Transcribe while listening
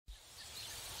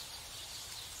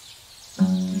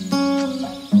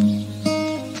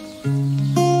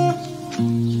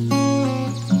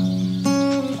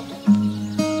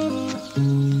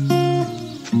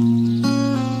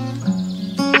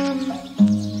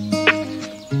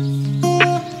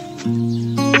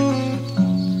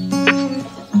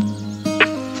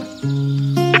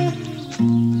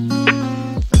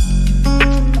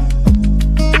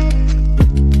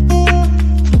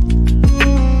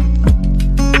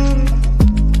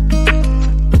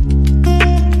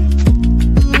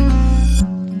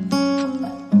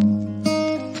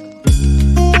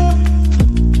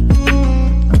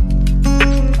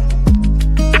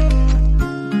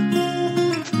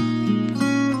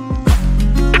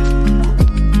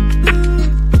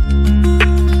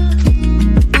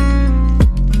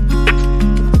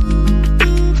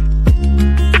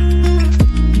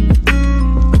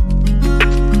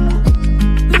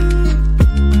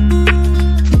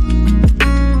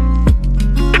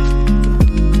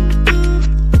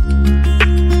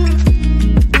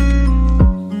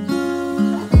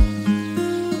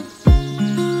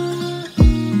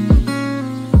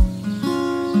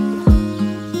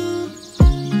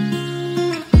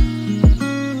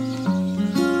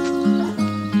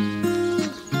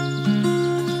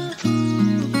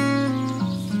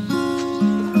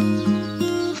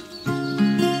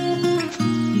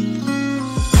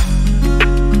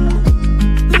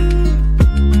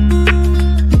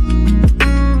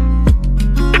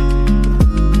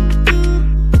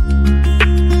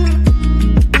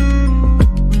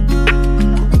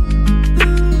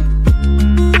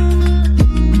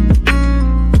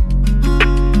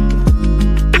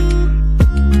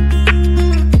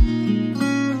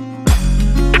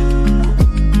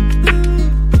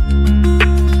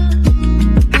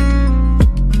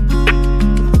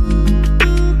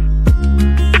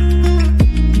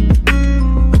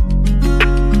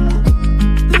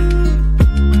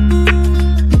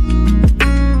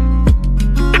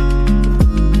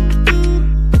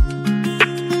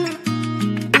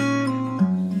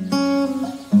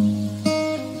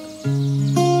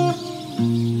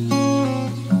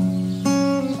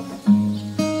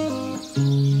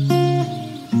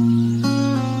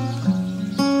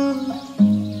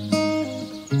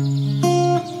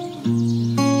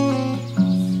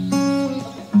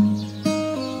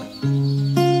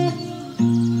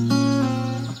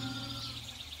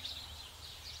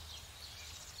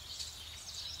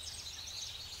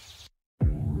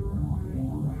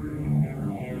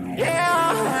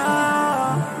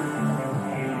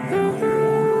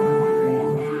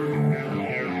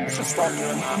should start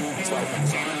doing that.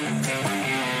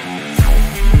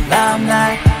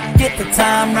 Limelight, get the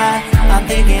time right. I've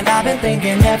been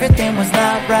thinking everything was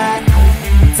not right.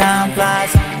 Time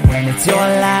flies when it's your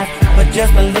life, but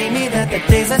just believe me that the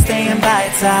days are staying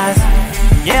bite-sized.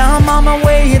 Yeah, I'm on my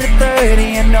way to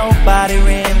 30 and nobody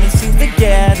really seems to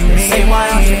get me. They say, why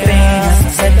aren't you famous?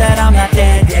 I said that I'm not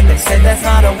dead yet. They said that's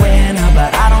not a winner,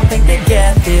 but I don't think they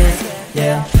get this,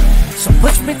 yeah. So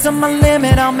push me to my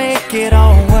limit, I'll make it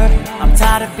all work. I'm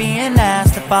tired of being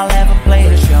asked if I'll ever play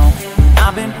the show.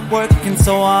 I've been working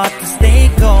so hard to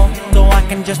stay cold, so I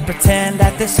can just pretend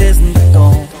that this isn't the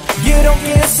goal. You don't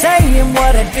get a say in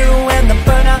what I do, and the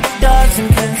burnout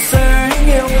doesn't concern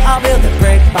you. I'll build a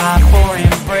brick by pouring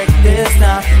brick this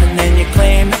time, and then you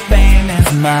claim the fame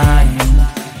is mine.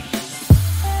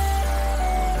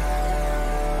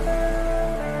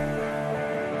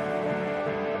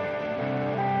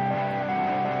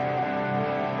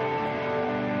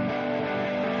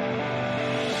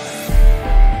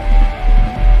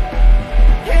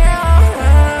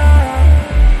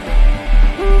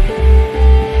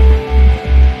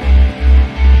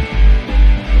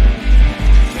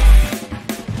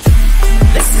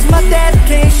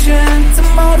 Dedication to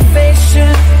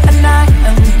motivation, and I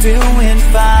am doing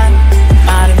fine.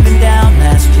 Might have been down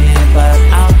last year, but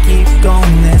I'll keep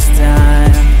going this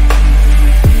time.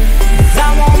 'Cause I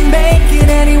won't make it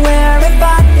anywhere if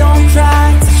I don't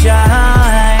try to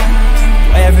shine.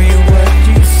 Every word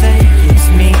you say keeps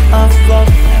me afloat,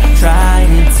 and I'm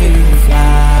trying to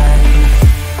fly.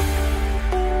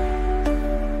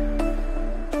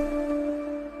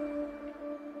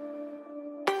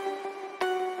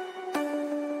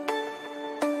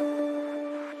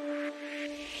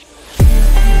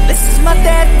 My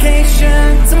dedication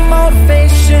to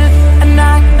motivation, and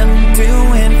I am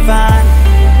doing fine.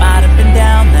 Might have been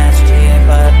down last year,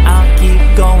 but I'll keep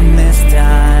going this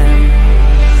time.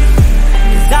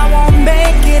 'Cause I won't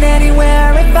make it anywhere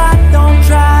if I don't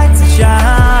try to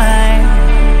shine.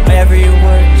 Every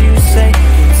word you say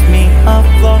keeps me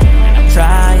afloat, and I'm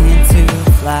trying to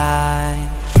fly.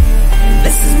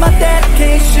 This is my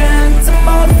dedication to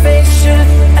motivation,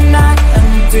 and I am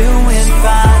doing